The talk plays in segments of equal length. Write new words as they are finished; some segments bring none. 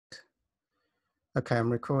Okay,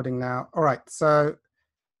 I'm recording now. All right, so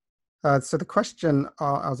the question,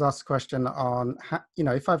 I was asked a question on,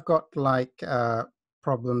 if I've got like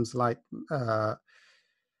problems like uh,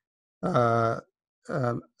 uh,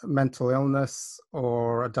 mental illness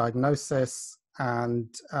or a diagnosis,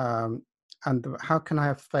 and how can I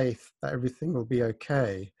have faith that everything will be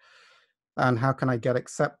okay, and how can I get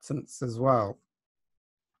acceptance as well?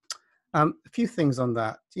 A few things on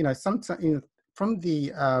that. Sometimes from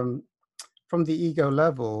the ego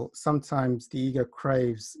level, sometimes the ego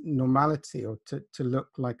craves normality or to look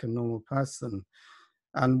like a normal person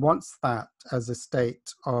and wants that as a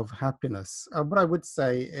state of happiness. What I would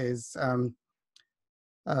say is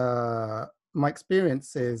uh, my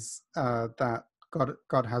experience is that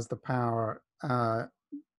God has the power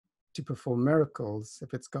to perform miracles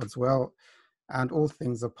if it's God's will, and all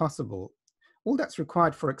things are possible. All that's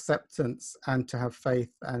required for acceptance and to have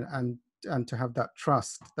faith and to have that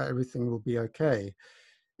trust that everything will be okay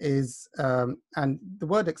is, and the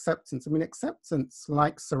word acceptance, I mean, acceptance,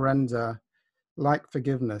 like surrender, like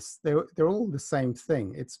forgiveness, they're all the same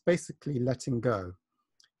thing. It's basically letting go,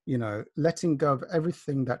 letting go of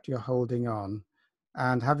everything that you're holding on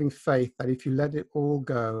and having faith that if you let it all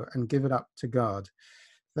go and give it up to God,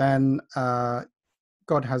 then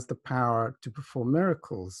God has the power to perform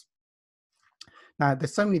miracles. Now,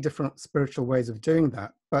 there's so many different spiritual ways of doing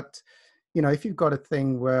that, but if you've got a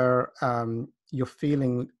thing where you're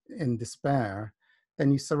feeling in despair,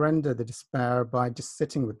 then you surrender the despair by just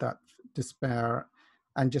sitting with that despair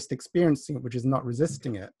and just experiencing it, which is not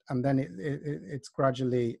resisting it, and then it's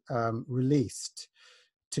gradually released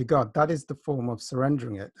to God. That is the form of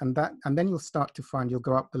surrendering it, and then you'll start to find you'll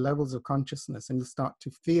go up the levels of consciousness, and you'll start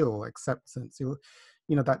to feel acceptance.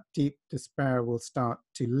 That deep despair will start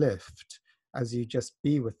to lift as you just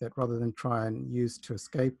be with it rather than try and use to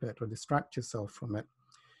escape it or distract yourself from it.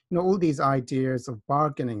 All these ideas of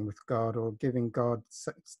bargaining with God or telling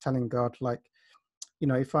God, like,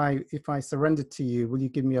 if I surrender to you, will you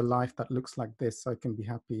give me a life that looks like this so I can be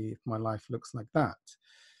happy if my life looks like that?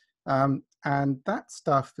 And that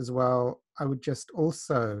stuff as well, I would just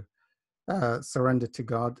also surrender to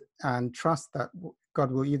God and trust that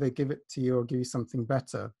God will either give it to you or give you something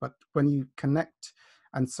better. But when you connect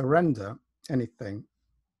and surrender anything,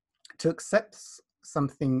 to accept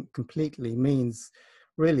something completely means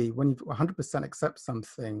really when you 100% accept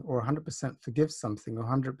something or 100% forgive something or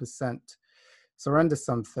 100% surrender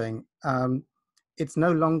something, it's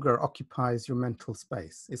no longer occupies your mental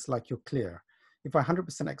space. It's like you're clear. If I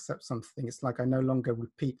 100% accept something, it's like I no longer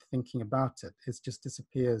repeat thinking about it. It just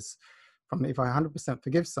disappears from, if I 100%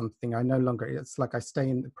 forgive something, I no longer, it's like I stay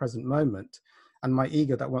in the present moment, and my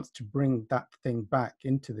ego that wants to bring that thing back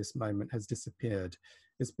into this moment has disappeared.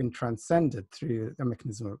 It's been transcended through a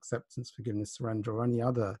mechanism of acceptance, forgiveness, surrender, or any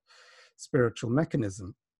other spiritual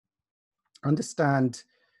mechanism. Understand,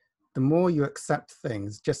 the more you accept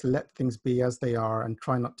things, just let things be as they are and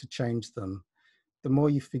try not to change them. The more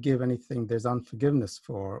you forgive anything there's unforgiveness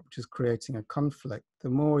for, which is creating a conflict, the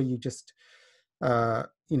more you just,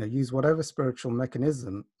 use whatever spiritual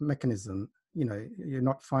mechanism, you're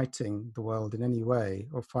not fighting the world in any way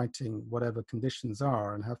or fighting whatever conditions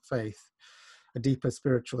are, and have faith, a deeper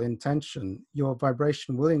spiritual intention, your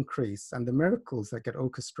vibration will increase, and the miracles that get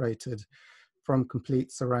orchestrated from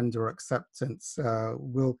complete surrender or acceptance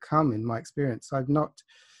will come, in my experience. I've not,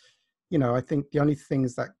 I think the only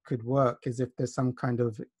things that could work is if there's some kind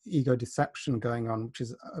of ego deception going on, which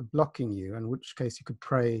is blocking you, in which case you could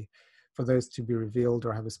pray for those to be revealed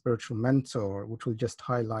or have a spiritual mentor, which will just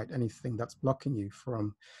highlight anything that's blocking you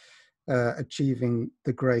from achieving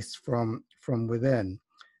the grace from within.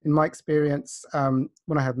 In my experience,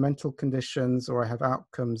 when I have mental conditions or I have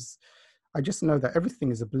outcomes, I just know that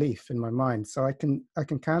everything is a belief in my mind. So I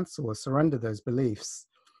can cancel or surrender those beliefs.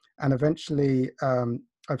 And eventually,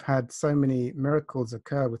 I've had so many miracles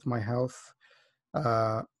occur with my health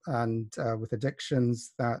and with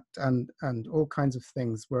addictions and all kinds of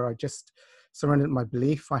things where I just surrendered my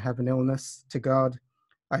belief I have an illness to God.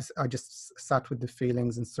 I just sat with the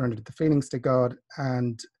feelings and surrendered the feelings to God.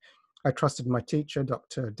 And I trusted my teacher,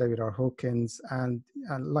 Dr. David R Hawkins, and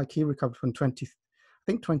like he recovered from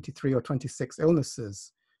 23 or 26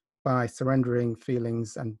 illnesses by surrendering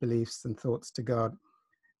feelings and beliefs and thoughts to God.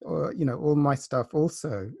 Or, all my stuff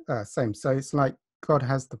also same. So it's like God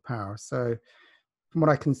has the power. So from what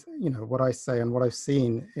I can, what I say and what I've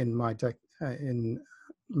seen in my in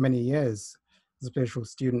many years as a spiritual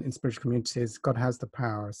student in spiritual communities, God has the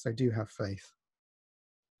power. So do have faith.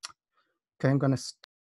 Okay, I'm going to